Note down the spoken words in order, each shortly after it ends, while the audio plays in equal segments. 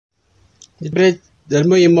The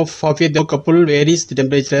thermo EMF of a thermocouple varies the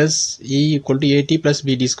temperature as E equal to AT plus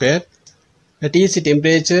BT square. That is the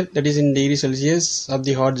temperature that is in degrees Celsius of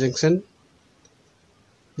the hot junction.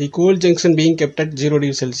 The cool junction being kept at 0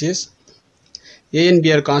 degrees Celsius. A and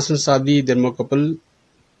B are constants of the thermocouple.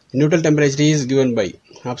 Neutral temperature is given by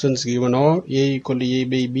options given are A equal to A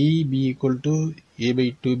by B, B equal to A by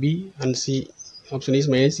 2B, and C option is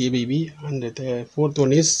minus A by B, and the fourth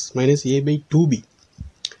one is minus A by 2B.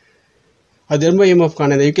 அது thermo EMF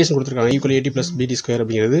கான அந்த equation கொடுத்துருக்காங்க equal AT plus BT square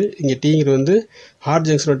அப்படிங்கிறது. இங்கே டீங்கிறது வந்து hot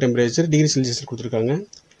ஜங்ஷனோட temperature degree செல்சியஸில் கொடுத்துருக்காங்க.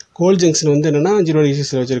 Gold junction வந்து என்னென்னா 0 டிகிரி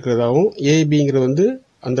செல்சியஸில் வச்சிருக்கிறதாகவும் ஏபிங்கிறது வந்து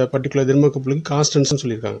அந்த பர்டிகுலர் தெர்மோகப்புளுக்கு கான்ஸ்டன்ட்ஸ்னு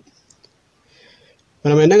சொல்லியிருக்காங்க. இப்போ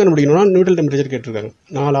நம்ம என்ன கண்டுபிடிக்கணும்னா நியூட்ரல் டெம்பரேச்சர் கேட்டிருக்காங்க.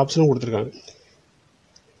 4 ஆப்ஷனும் கொடுத்துருக்காங்க.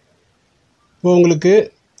 இப்போ உங்களுக்கு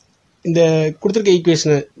இந்த கொடுத்துருக்க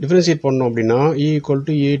ஈக்குவேஷனை டிஃபரன்ஷியேட் பண்ணோம் அப்படின்னா E equal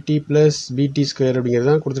to AT plus BT square அப்படிங்கிறது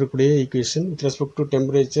தான் கொடுத்துருக்கக்கூடிய equation. With respect to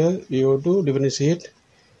temperature we have to differentiate.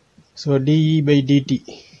 So DE by DT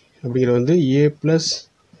அப்படிங்கிறது வந்து A plus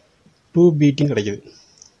 2BT கிடைக்குது.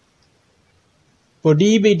 இப்போ DE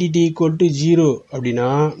by DT equal to 0 அப்படின்னா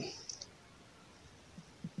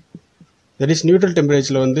தட் இஸ் நியூட்ரல்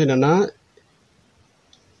டெம்பரேச்சரில் வந்து என்னென்னா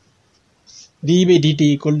d by dt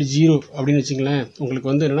equal to 0 அப்படின்னு வச்சுங்களேன். உங்களுக்கு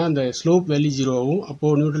வந்து என்னென்னா அந்த ஸ்லோப் வேல்யூ 0 ஆகும்.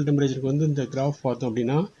 அப்போது நியூட்ரல் டெம்பரேச்சருக்கு வந்து இந்த கிராஃப் பார்த்தோம்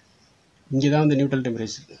அப்படின்னா இங்கே தான் இந்த neutral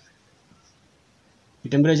temperature.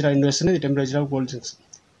 Temperature of inversion இது டெம்பரேச்சர் ஆஃப் கோல்ட் ஜங்ஷன்.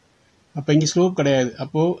 அப்போ இங்கே ஸ்லோப் கிடையாது.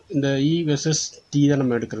 அப்போது இந்த E வெர்சஸ் T தான்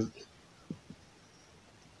நம்ம எடுக்கிறது.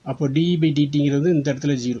 அப்போ d by dtங்கிறது இந்த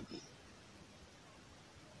இடத்துல 0.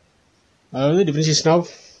 அதாவது differentiation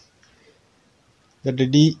of that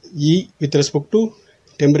dE with respect to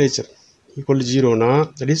temperature equal to 0 na,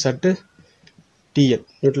 that is at Tn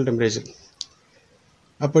neutral temperature.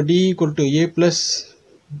 அப்போ D equal to A plus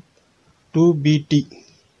 2BT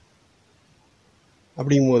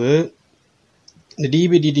அப்படிங்கும்போது இந்த D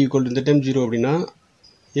by dt equal to இந்த டைம் 0 அப்படின்னா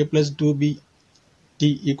A plus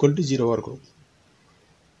 2BT equal to 0 இருக்கும்.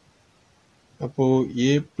 அப்போது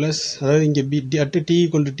A plus அதாவது இங்கே B at T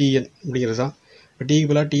equal to Tn அப்படிங்கிறது தான். இப்போ T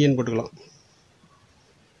equal to Tn போட்டுக்கலாம்.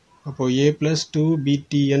 அப்போது A plus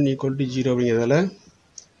 2BTN equal to 0 அப்படிங்கிறதால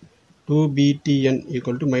 2BTN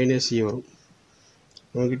equal to minus A வரும்.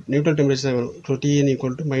 நமக்கு நியூட்ரல் டெம்பரேச்சர் தான் வரும். So Tn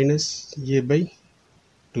equal to minus A by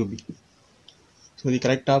 2B. So the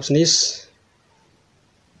correct option is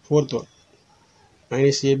fourth one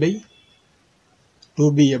minus A by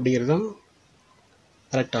 2B அப்படிங்கிறது தான்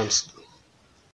correct answer.